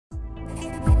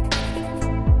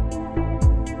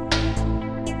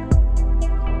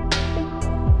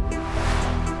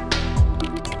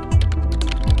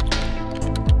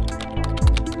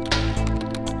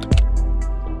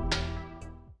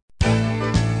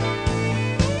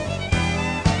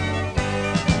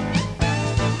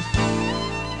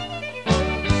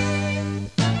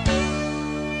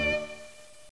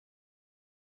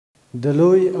د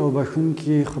لوی او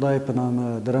بخښونکي خدای په نامه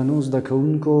درنو زده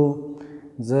کوونکو،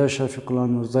 زه شفیق الله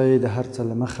نورزی د هر څه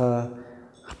له مخه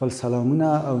خپل سلامونه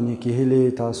او نیکې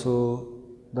هیلې تاسو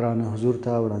درانه حضور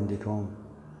ته وړاندې کوم.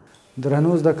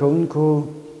 درنو زده کوونکو،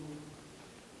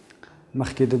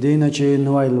 مخکې د دې نه چې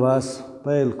نوی لوست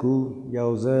پیل کړو یو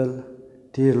ځل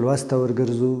تیر لوست ته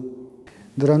ورګرځو.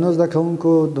 درنو زده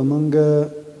کوونکو، زموږ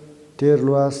تیر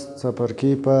لوست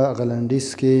څپرکي په غلنډیس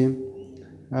کې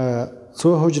څو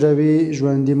حجروي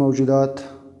ژوندي موجودات،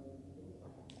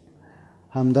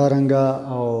 همدارنګه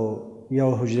او یو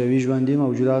حجروي ژوندي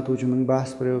موجودات و چې موږ بحث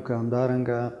پرې وکړو،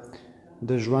 همدارنګه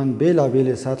د ژوند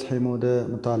بېلابېلې سطحې مو د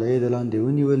مطالعې د لاندې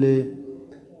ونیولې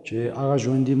چې هغه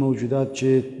ژوندي موجودات چې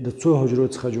د څو حجرو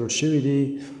څخه جوړ شوي دي،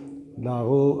 د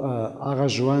هغه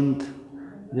ژوند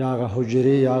یا هغه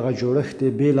حجرې یا هغه جوړښت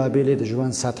یې بېلابېلې د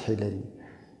ژوند سطحې لري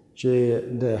چې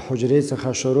د حجرې څخه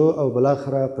شروع او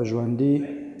بالاخره په ژوندي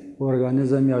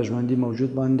ارګانیزم یا ژوندي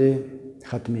موجود باندې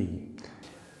ختمیږي.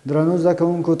 درنو زده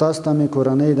کوونکو، تاسو ته مې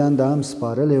کورنۍ دنده هم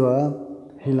سپارلې وه.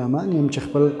 هیله من یم چې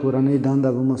خپل کورنۍ دنده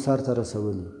به مو سرته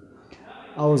رسولي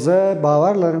او زه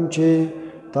باور لرم چې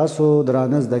تاسو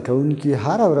درانه زده کوونکي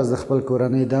هره ورځ د خپل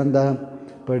کورنۍ دنده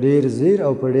په ډېر ځیر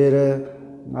او په ډېره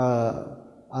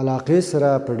علاقې سره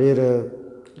په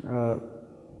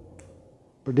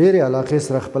ډېرې علاقې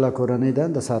سره خپله کورنۍ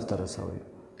دنده سرته رسوئ.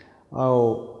 او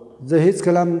زه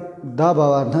هیڅکله دا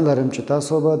باور نه لرم چې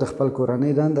تاسو به د خپل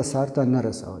کورنۍ دنده سرته نه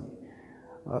رسوئ.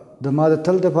 د ما د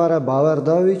تل دپاره باور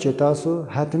دا وي چې تاسو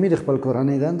حتمي د خپل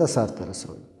کورنۍ دنده سرته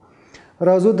رسوئ.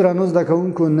 راځو درنو زده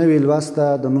کوونکو، نوي لوست ته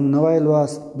زموږ نوی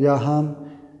لوست بیا هم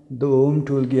د اووم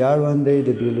ټولګي اړوند دی، د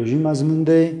بیولوژي مضمون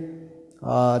دی،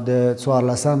 د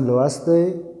 14 لوست دی.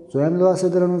 دویم لوست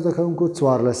درنو زده کوونکو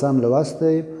 14 لوست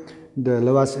دی. د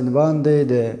لوست عنوان دی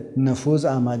د نفوذ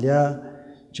عملیه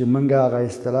چې موږ هغه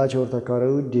اصطلاح چې ورته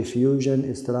کاروو ډیفیوژن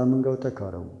اصطلاح موږ ورته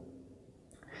کاروو.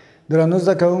 درنو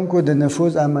زده کوونکو، د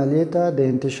نفوذ عملیې ته د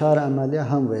انتشار عملیه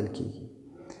هم ویل کیږي.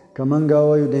 که موږ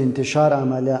ووایو د انتشار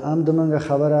عملیه هم زموږ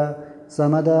خبره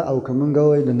سمه ده، او که موږ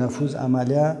ووایو د نفوذ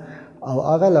عملیه او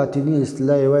هغه لاتیني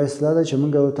اصطلاح یوه اصطلاح ده چې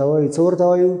موږ ورته وایو څه ورته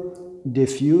وایو؟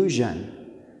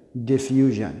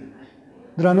 ډیفیوژن.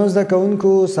 درنو زده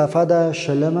کوونکو، صفحه ده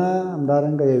 20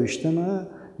 همدارنګه 21.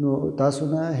 نو تاسو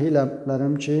نه هیله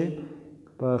لرم چې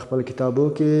په خپل کتابو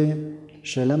کې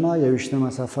 20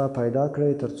 صفحه پیدا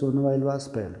کړئ تر څو نوی لوست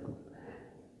پیل کړو.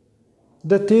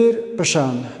 د تیر په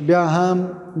شان بیا هم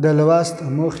د لوست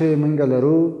موخې موږ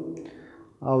لرو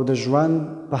او د ژوند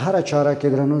په هره چاره کې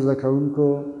درنو زده کوونکو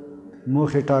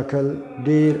موخې ټاکل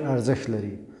ډیر ارزښت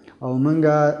لري او موږ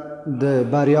د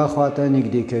بریا خواته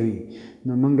نږدې کوي.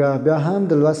 نو موږ بیا هم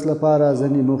د لوست لپاره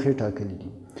ځینې موخې ټاکلي دي.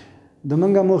 د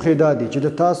موږ موخې دا دي چې د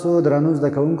تاسو درنو زده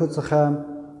کوونکو څخه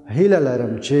هیله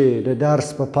لرم چې د درس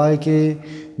په پای کې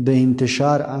د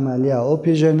انتشار عملیه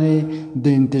وپېژنئ، د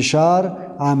انتشار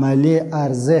عملیې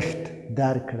ارزښت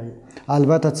درک کړئ.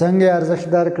 البته څنګه ارزښت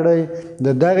درک کړئ؟ د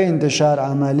دغه انتشار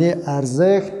عملیې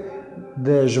ارزښت د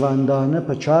ژوندانه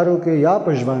په چارو کې یا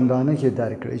په ژوندانه کې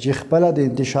درک کړئ چې خپله د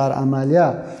انتشار عملیه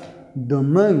د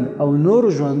موږ او نورو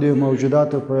ژوندیو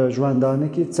موجوداتو په ژوندانه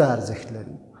کې څه ارزښت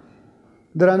لري.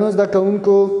 درنو زده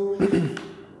کوونکو،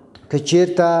 که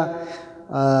چیرته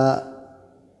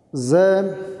زه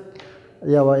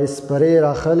یوه اسپرې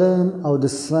راخلم او د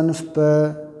صنف په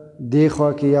دې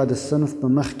خوا کې یا د صنف په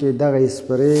مخ کې دغه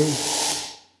اسپرې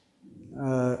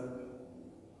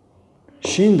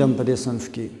شیندم په دې صنف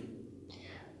کې،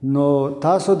 نو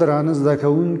تاسو درانه زده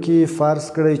کوونکي فرض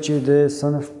کړئ چې د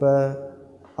صنف په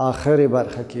آخرې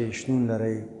برخه کې شتون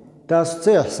لرئ. تاسو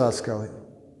څه احساس کوئ؟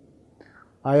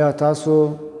 آیا تاسو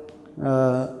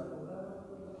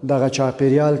دغه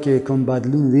چاپیریال کې کوم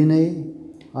بدلون وینئ؟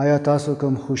 آیا تاسو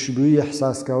کوم خوشبویي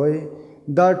احساس کوئ؟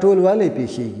 دا ټول ولې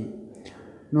پیښیږي؟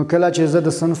 نو کله چې زه د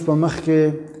صنف په مخ کې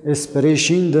اسپرې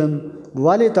شیندم،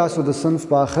 ولې تاسو د صنف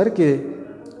په آخر کې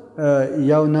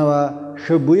یو نوع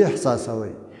ښه بوی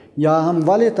احساسوئ؟ یا هم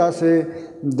ولې تاسو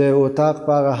د اتاق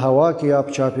په هغه هوا کې یا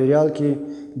په چاپیریال کې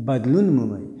بدلون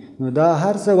مومئ؟ نو دا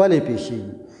هر څه ولې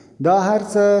پیښیږي؟ دا هر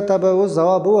څه ته به اوس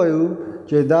ځواب ووایو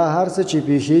چې دا هر څه چې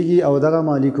پیښیږي او دغه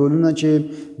مالیکولونه چې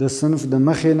د صنف د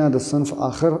مخې نه د صنف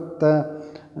آخر ته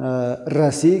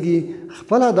رسیږي،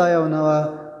 خپله دا یو نوع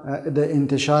د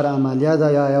انتشار عملیه ده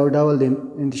یا یو ډول د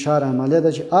انتشار عملیه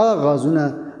ده چې هغه غازونه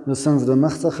د صنف د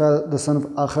مخ څخه د صنف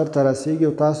آخر ته رسیږي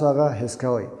او تاسو هغه حس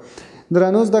کوئ.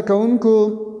 درنو زده کوونکو،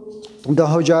 د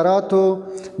حجراتو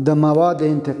د مواد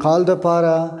انتقال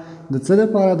دپاره د څه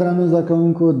دپاره درنو زده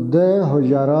کوونکو؟ د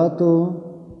حجراتو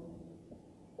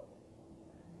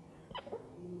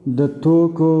د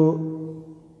توکو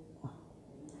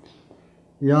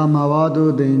یا موادو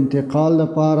د انتقال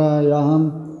لپاره یا هم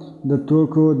د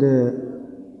توکو د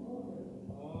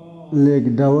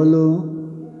لیږدولو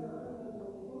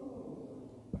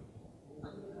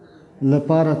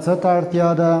لپاره څه ته اړتیا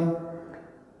ده؟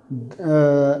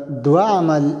 دوه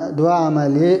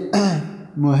عملیې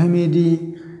مهمې دي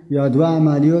یا دوه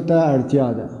عملیو ته اړتیا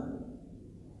ده.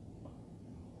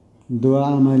 دوه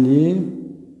عملیې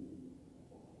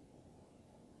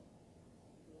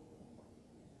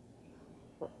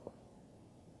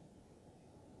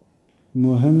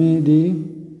مهمې دي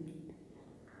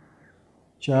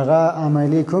چې هغه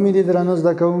عملیې کومې دي درنو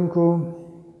زده کوونکو؟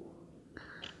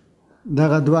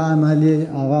 دغه دوه عملیې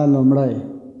هغه لومړی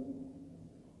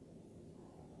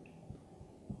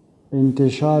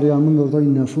انتشار یا موږ ورته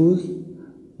نفوذ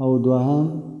او دوهم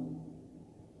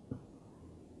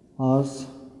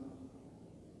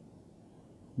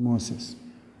آسموسیس.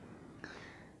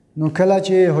 نو کله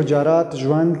چې حجرات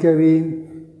ژوند کوي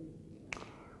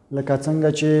لکه څنګه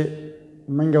چې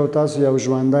موږ او تاسو یو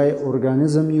ژوندی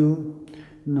ارګانیزم یو،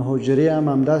 نو حجرې هم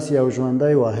همداسې یو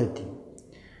ژوندی واحد دي.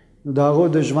 نو د هغو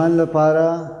د ژوند لپاره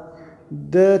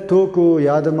د توکو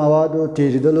یا د موادو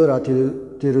تیریدلو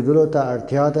راتیریدلو ته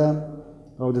اړتیا ده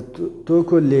او د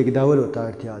توکو لیږدولو ته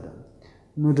اړتیا ده.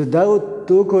 نو د دغو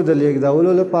توکو د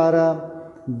لیږدولو لپاره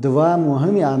دوه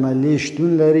مهمې عملیې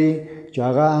شتون لري چې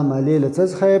هغه عملیې له څه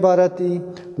څخه عبارت دي؟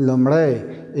 لومړی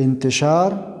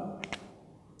انتشار،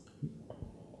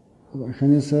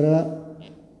 بخښنې سره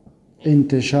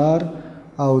انتشار،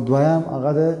 او دویم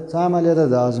هغه د څه عملیه ده؟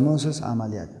 د آزموسس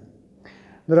عملیه ده.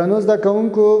 درنو زده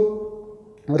کوونکو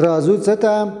راځو څه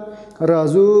ته؟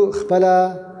 راځو خپله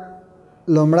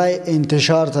لومړی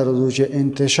انتشار ته راځو چې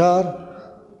انتشار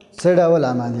څه ډول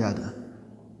عملیه ده؟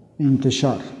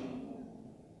 انتشار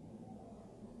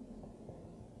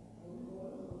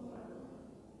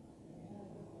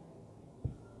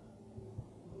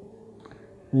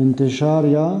انتشار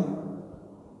یا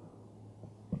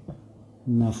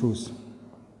نفوذ.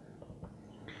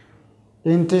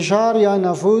 انتشار یا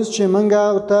نفوذ چې موږ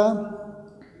ورته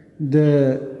د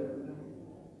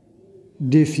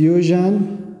ډیفیوژن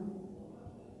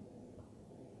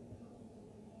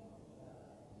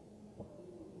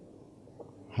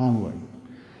هم وایي.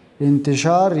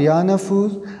 انتشار یا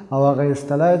نفوذ او هغه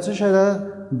اصطلاح څه شی ده؟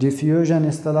 ډیفیوژن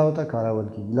اصطلاح ته کارول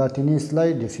کېږي. لاتیني اصطلاح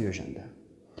ډیفیوژن ده.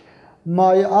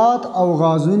 مایعات او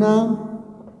غازونه،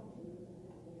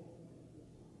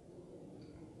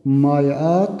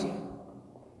 مایعات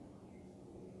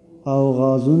او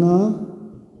غازونه،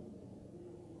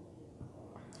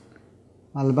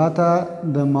 البته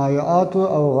د مایعاتو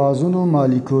او غازونو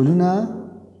مالیکولونه،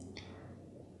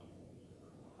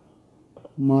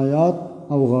 مایعات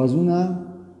او غازونه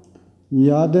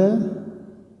یا د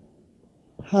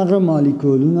هغه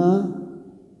مالیکولونه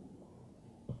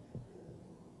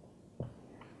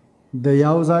د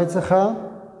یو ځای څخه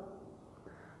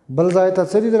بل ځای ته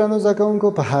څه دي درنو زده کوونکو؟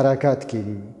 په حرکت کې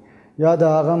دي، یا د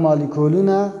هغه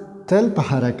مالیکولونه تل په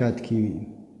حرکت کې وي.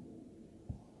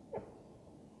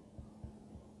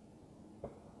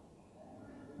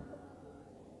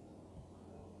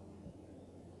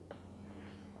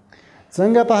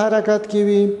 څنګه په حرکت کې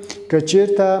وي؟ که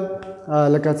چېرته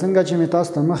لکه څنګه چې مې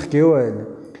تاسو ته مخکې وویل،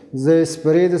 زه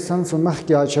سپرې د صنف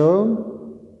مخکې اچوم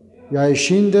یا یې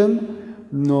شیندم،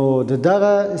 نو د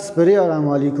دغه سپرې هغه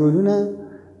مالیکولونه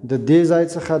د دې ځای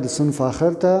څخه د صنف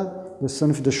آخر ته، د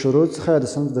صنف د شروع څخه، د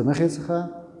صنف د مخې څخه،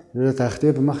 د تختې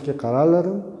په مخ کې قرار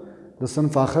لرم، د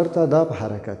صنف آخر ته دا په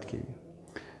حرکت کې وي.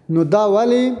 نو دا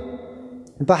ولې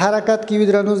په حرکت کې وي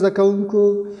درنو زده کوونکو؟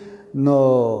 نو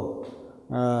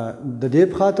د دې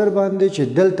په خاطر باندې چې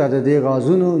دلته د دې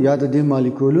غازونو یا د دې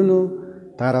مالیکولونو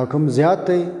تراکم زیات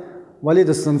دی، ولې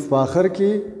د صنف په آخر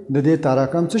کې د دې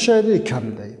تراکم څه شی دی؟ کم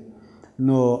دی.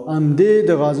 نو همدې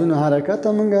د غازونو حرکت ته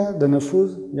موږ د نفوذ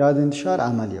یا د انتشار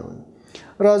عملیه وایو.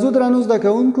 راځو درنو زده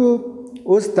کوونکو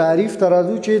اوس تعریف ته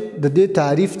راځو چې د دې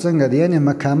تعریف څنګه دی، یعنې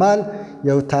مکمل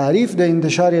یو تعریف د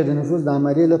انتشار یا د نفوذ د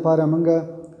عملیې لپاره موږ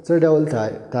څه ډول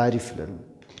تعریف لرو؟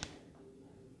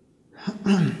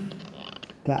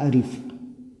 تعریف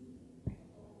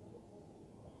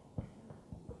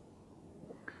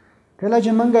کله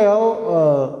چې موږ یو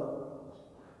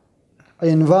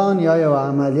عنوان یا یو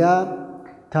عملیه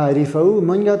تعریفو،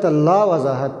 موږ ته لا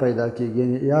وضاحت پیدا کېږي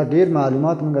یا ډېر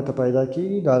معلومات موږ ته پیدا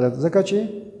کېږي. دا ځکه چې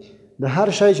د هر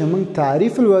شی چې موږ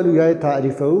تعریف لولو یا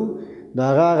تعریفو، د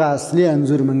هغه اصلي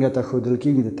انځور موږ ته ښودل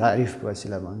کېږي د تعریف په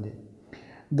وسیله باندې.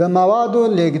 د موادو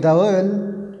لیږدول،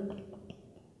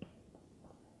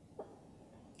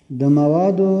 د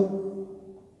موادو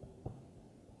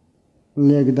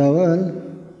لیږدول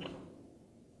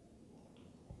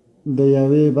د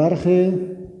یوې برخې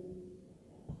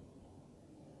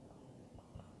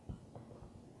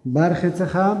برخې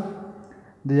څخه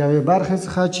د یوې برخې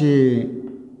څخه چې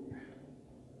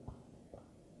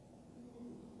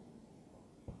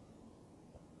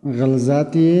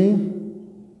غلظت یې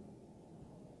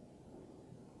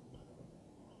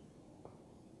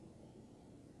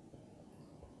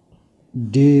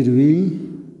ډېر وي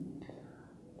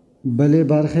بلې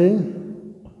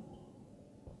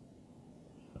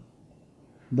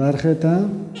برخې ته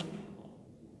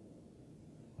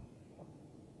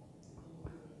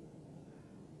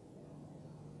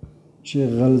چې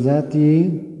غلظت یې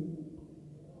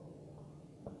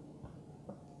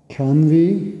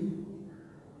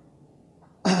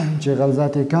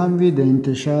کم وي د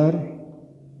انتشار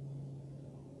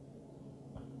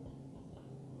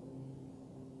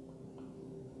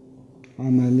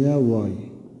عملیه وایي.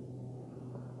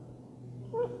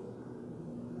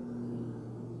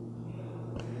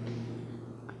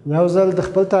 یو ځل د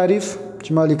خپل تعریف چې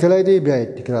ما لیکلی دی بیا یې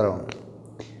تکراروم.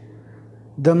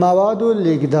 د موادو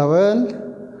لیږدول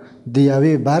د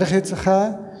یوې برخې څخه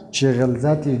چې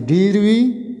غلظت یې ډېر وي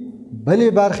بلې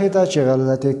برخې ته چې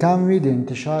غلظت یې کم وي د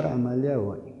انتشار عملیه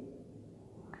وایي.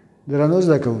 درنو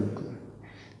زده کوونکو،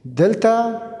 دلته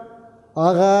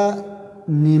هغه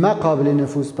نیمه قابل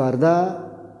نفوذ پرده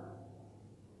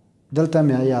دلته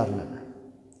معیار نه ده.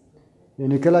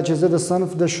 یعنې کله چې زه د صنف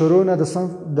د شروع نه د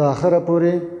صنف د آخره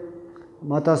پورې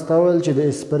ما تاسو ته وویل چې د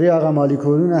اسپرې هغه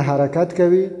مالیکولونه حرکت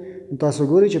کوي، تاسو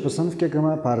ګورئ چې په صنف کې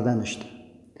کومه پرده نشته.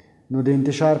 نو د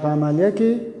انتشار په عملیه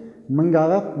کې موږ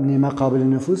هغه نیمه قابل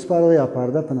نفوذ پرده یا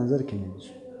پرده په نظر کې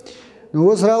نیسو. نو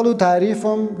اوس راغلو د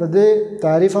دې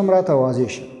تعریف هم راته واضح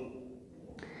شو.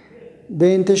 د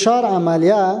انتشار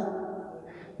عملیه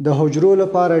د حجرو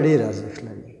لپاره ډېر ارزښت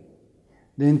لري.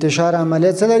 د انتشار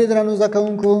عملیه څه لري درنو زده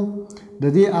کوونکو؟ د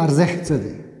دې ارزښت څه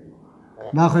دی؟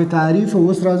 دا خو تعریف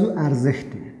اوس راځو ارزښت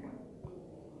دی.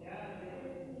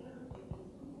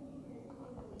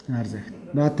 ارزښت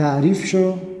دا تعریف شو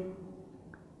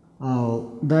او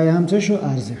دا یې هم څه شو؟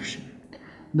 ارزښت شو.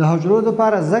 د حجرو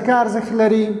لپاره ځکه ارزښت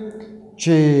لري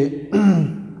چې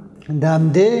د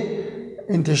همدې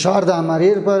انتشار د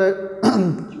عملیې لپاره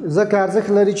ځکه ارزښت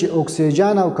لري چې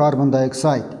اکسیجن او کاربن دای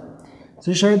اکساید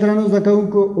څه شی درنو زده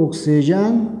کوونکو؟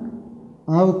 اکسیجن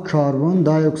او کاربن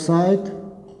دای اکساید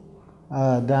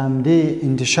د همدې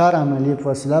انتشار عملیې په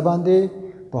وسیله باندې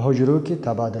په حجرو کې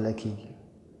تبادله کیږي.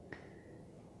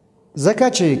 ځکه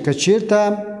چې که چیرته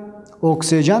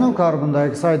اکسیجن او کاربن دای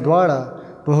اکساید دواړه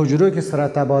په حجرو کې سره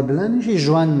تبادله نشي،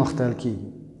 ژوند مختل کیږي.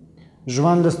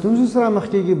 ژوند له ستونزو سره مخ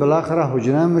کیږي، بالاخره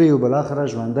حجره مري او بالاخره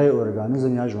ژوندی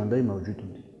ارګانیزم یا ژوندی موجود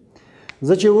مري.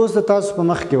 زه چې اوس د تاسو په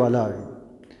مخ کې ولاړ یم،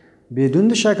 بدون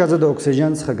د شکه زه د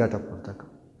اکسیجن څخه ګټه پورته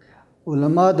کوم.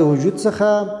 علما د وجود څخه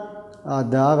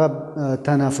د هغه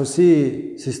تنفسي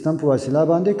سیستم په وسیله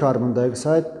باندې کاربن دای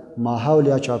اکساید ماحول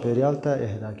یا چاپیریال ته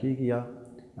اهدا کیږي یا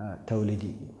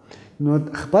تولیدیږي. نو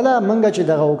خپله موږ چې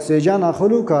دغه اکسیجن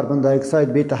اخلو، کاربن دای اکساید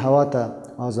بیرته هوا ته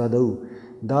آزادوو،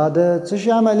 دا د څه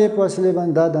شي عملیې په وسیلې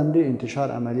باندې؟ دا د همدې انتشار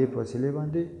عملیې په وسیلې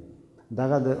باندې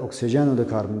دغه د اکسیجن او د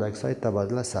کاربن دای اکساید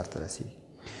تبادله سرته رسیږي.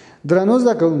 درنو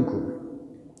زده کوونکو،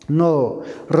 نو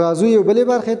راځو یو بلې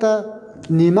برخې ته،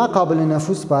 نیمه قابل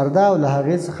نفوذ پرده او له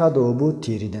هغې څخه د اوبو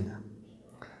تېرېدنه.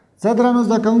 څه درنو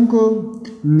زده کوونکو؟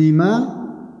 نیمه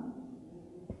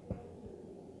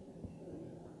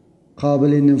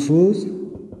قابل نفوذ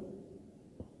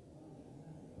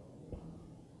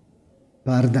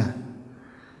پرده.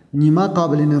 نیمه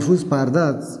قابل نفوذ پرده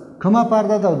کومه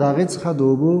پرده ده؟ او د هغې څخه د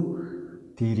اوبو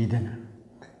تېرېدنه.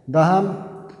 دا هم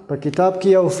په کتاب کې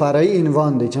یو فرعي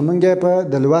عنوان دی چې موږ یې په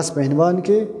د لوست په عنوان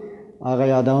کې هغه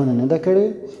یادونه نه ده کړې.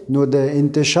 نو د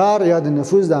انتشار یا د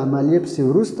نفوذ د عملیې پسې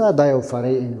وروسته دا یو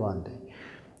فرعي عنوان دی،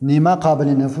 نیمه قابل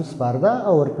نفوذ پرده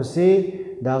او ورپسې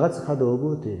د هغه څخه د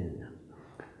اوبو تېرېدنه.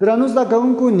 درنو زده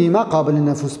کوونکو، نیمه قابل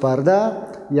نفوذ پرده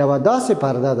یوه داسې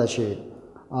پرده ده چې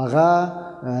هغه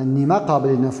نیمه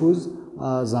قابل نفوذ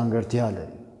ځانګړتیا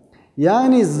لري.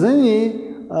 یعنې ځینې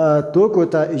توکو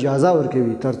ته اجازه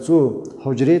ورکوي ترڅو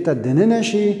حجرې ته دننه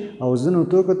شي او ځینو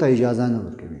توکو ته اجازه نه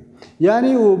ورکوي.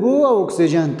 یعنې اوبو او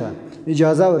اکسیجن ته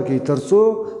اجازه ورکوي ترڅو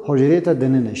حجرې ته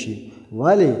دننه شي،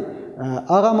 ولی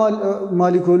هغه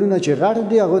مالیکولونه چې غټ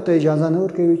دي هغو ته اجازه نه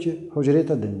ورکوي چې حجرې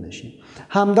ته دننه شي.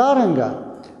 همدارنګه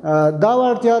دا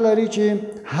وړتیا لري چې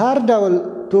هر ډول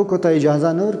توکو ته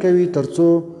اجازه نه ورکوي ترڅو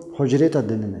حجرې ته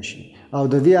دننه شي. او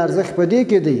د دې ارزښت په دې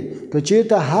کې دی که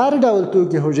چېرته هر ډول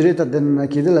توکي حجرې ته دننه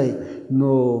کېدلی،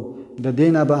 نو د دې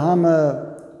نه به هم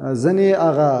ځینې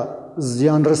هغه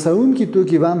زیان رسونکي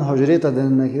توکي به هم حجرې ته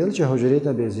دننه کېدل چې حجرې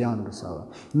ته به زیان رسوه.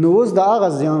 نو اوس د هغه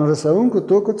زیان رسونکو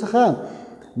توکو څخه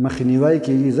مخنیوی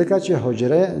کېږي، ځکه چې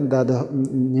حجره د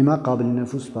نیمه قابل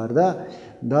نفوذ پرده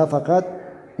دا فقط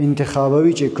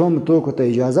انتخابوي چې کوم توکو ته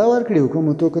اجازه ورکړي او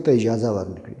کوم توکو ته اجازه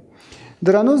ورنکړي.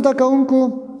 درنو زده کوونکو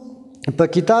په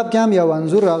کتاب کې هم یو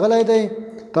انځور راغلی دی.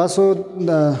 تاسو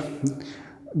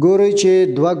ګورئ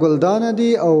چې دوه ګلدانه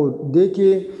دي او دې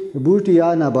کې بوټي یا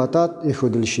نباتات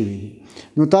ایښودل شوي دي.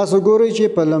 نو تاسو ګورئ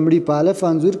چې په لومړي په الف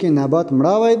انځور کې نبات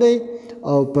مړاوی دی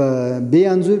او په بې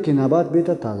انځور کې نبات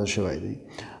بیرته تازه شوی دی.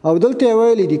 او دلته یې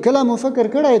ویلي دي کله مو فکر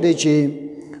کړی دی چې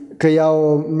که یو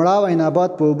مړاوی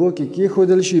نبات په اوبو کې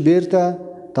کېښودل شي بیرته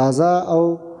تازه او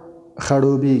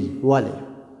خړوبېږي ولې؟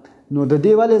 نو د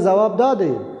دې ولې ځواب دا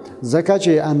دی ځکه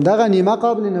چې همدغه نیمه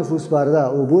قابل نفوذ پرده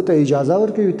اوبو ته اجازه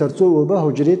ورکوي تر څو اوبه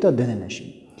حجرې ته دننه شي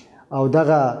او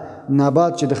دغه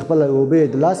نبات چې د خپله اوبه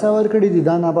د لاسه ورکړي دي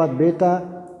دا نبات بیرته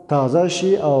تازه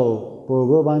شي او په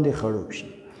اوبو باندې خړوب شي.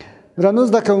 درنو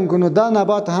زده کوونکو نو دا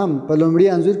نبات هم په لومړي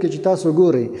انځور کې چې تاسو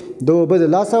ګورئ د اوبه د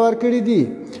لاسه ورکړي دي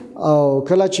او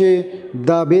کله چې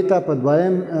دا بیرته په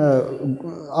دویم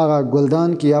هغه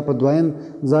ګلدان کې یا په دویم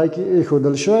ځای کې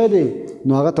ایښودل شوی دی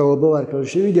نو هغه ته اوبه ورکړل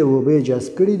شوي دي اوبه یې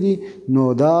جذب کړي دي نو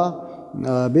دا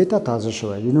بیرته تازه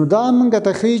شوی دی. نو دا موږ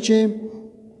ته ښیي چې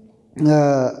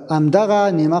همدغه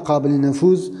نیمه قابل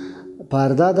نفوذ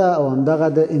پرده ده او همدغه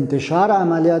د انتشار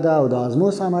عملیه ده او د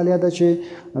ازموس عملیه ده چې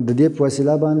د دې په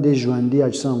وسیله باندې ژوندي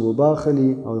اجسام اوبه اخلي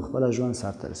او خپله ژوند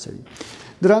سرته رسوي.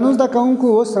 درنو زده کوونکو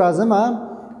اوس راځم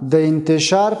د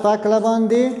انتشار په هکله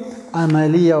باندې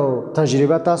عملي او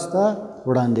تجربه تاسو ته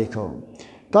وړاندې کوم.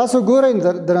 تاسو ګورئ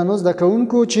درنو زده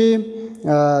کوونکو چې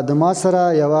د ما سره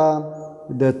یوه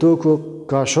د توکو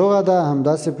کاشوغه ده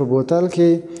همداسې په بوتل کې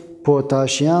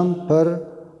پوتاشیم پر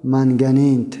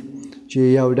منګنیت چې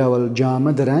یو ډول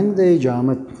جامد رنګ دی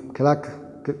جامد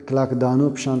کلک دانو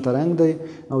په شانته رنګ دی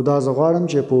او دا زه غواړم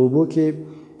چې په اوبو کې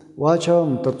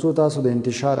واچوم تر څو تاسو د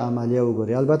انتشار عملیه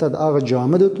وګورئ. البته د هغه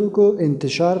جامدو توکو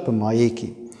انتشار په مایع کې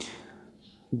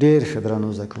ډېر ښه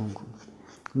درنو زده کوونکو.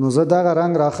 نو زه دغه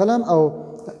رنګ راخلم او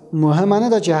مهمه نه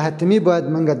ده چې حتمي باید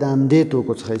موږ د همدې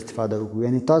توکو څخه استفاده وکړو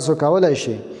یعنی تاسو کولی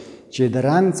شئ چې د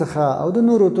رنګ څخه او د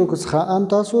نورو توکو څخه هم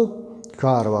تاسو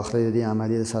کار واخلئ د دې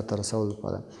عملیې د سرته رسولو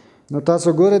لپاره. نو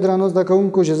تاسو ګورئ درنو زده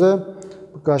کوونکو چې زه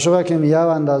په کاشوغه کې مې یو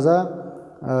اندازه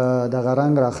دغه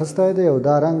رنګ راخیستی دی او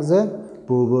دا رنګ زه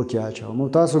په اوبو کې اچوم او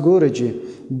تاسو ګورئ چې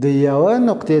د یوه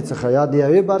نقطې څخه یا د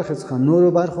یوې برخې څخه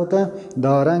نورو برخو ته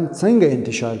دا رنګ څنګه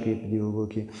انتشار کوي په دې اوبو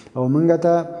کې او موږ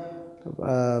ته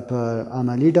په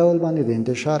عملي ډول باندې د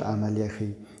انتشار عملیه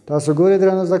ښیي. تاسو ګورئ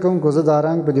درنو زده کوونکو زه دا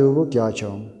رنګ په دې اوبو کې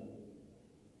اچوم.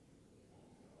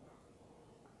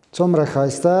 څومره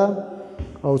ښایسته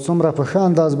او څومره په ښه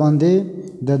انداز باندې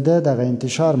د ده دغه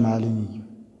انتشار معلومیږي.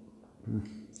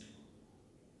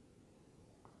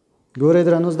 ګورئ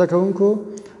درنو زده کوونکو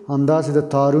همداسې د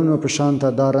تارونو په شانته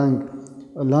دا رنګ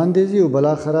لاندې ځي او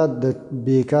بالاخره د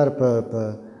بیکر په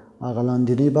هغه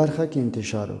لاندنۍ برخه کې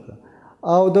انتشار وکړه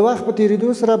او د وخت په تېرېدو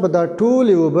سره به دا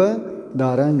ټولې اوبه دا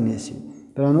رنګ نیسي.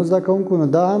 درنو زده کوونکو نو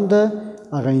دا هم د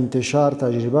هغه انتشار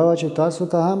تجربه وه چې تاسو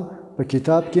ته هم په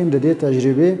کتاب کې هم د دې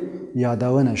تجربې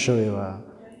یادونه شوې وه.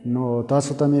 نو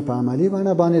تاسو ته مې په عملي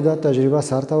بڼه باندې دا تجربه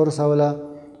سرته ورسوله.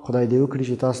 خدای دې وکړي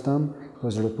چې تاسو ته هم په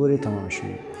زړه پورې تمام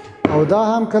شي. او دا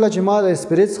هم کله چې ما د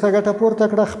اسپریت څخه ګټه پورته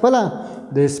کړه خپله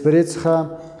د اسپریت څخه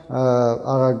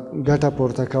هغه ګټه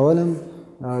پورته کولم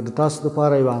د تاسو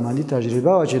لپاره یوه عملي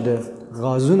تجربه وه چې د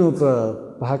غازونو په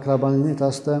هکله باندې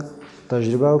تاسو ته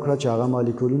تجربه وکړه چې هغه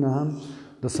مالیکولونه هم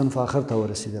د صنف آخر ته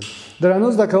ورسېدل.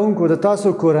 درنو زده کوونکو د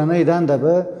تاسو کورنۍ دنده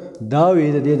به دا وي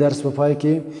د دې درس په پای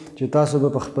کې چې تاسو به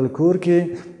په خپل کور کې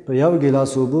په یو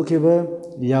ګیلاس اوبو کې به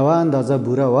یوه اندازه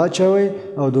بوره واچوئ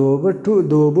او د اوبو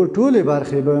ټولې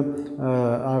برخې به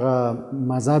هغه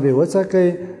مزه به وڅکئ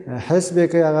حس به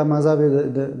کوئ هغه مزه به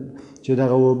چې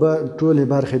دغه اوبه ټولې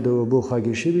برخې د اوبو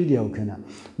خوږې شوي دي او که نه.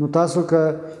 نو تاسو که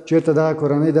چېرته دغه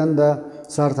کورنۍ دنده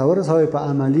سرته ورسوئ په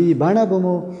عملي بڼه به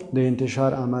مو د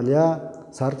انتشار عملیه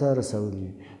سرته رسولي.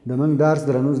 د موږ درس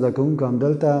درنو زده کوونکو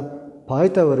همدلته پای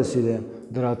ته ورسېده.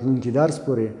 د راتلونکي درس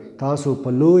پورې تاسو په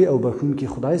لوی او بښونکي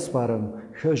خدای سپارم.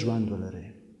 ښه ژوند ولرئ.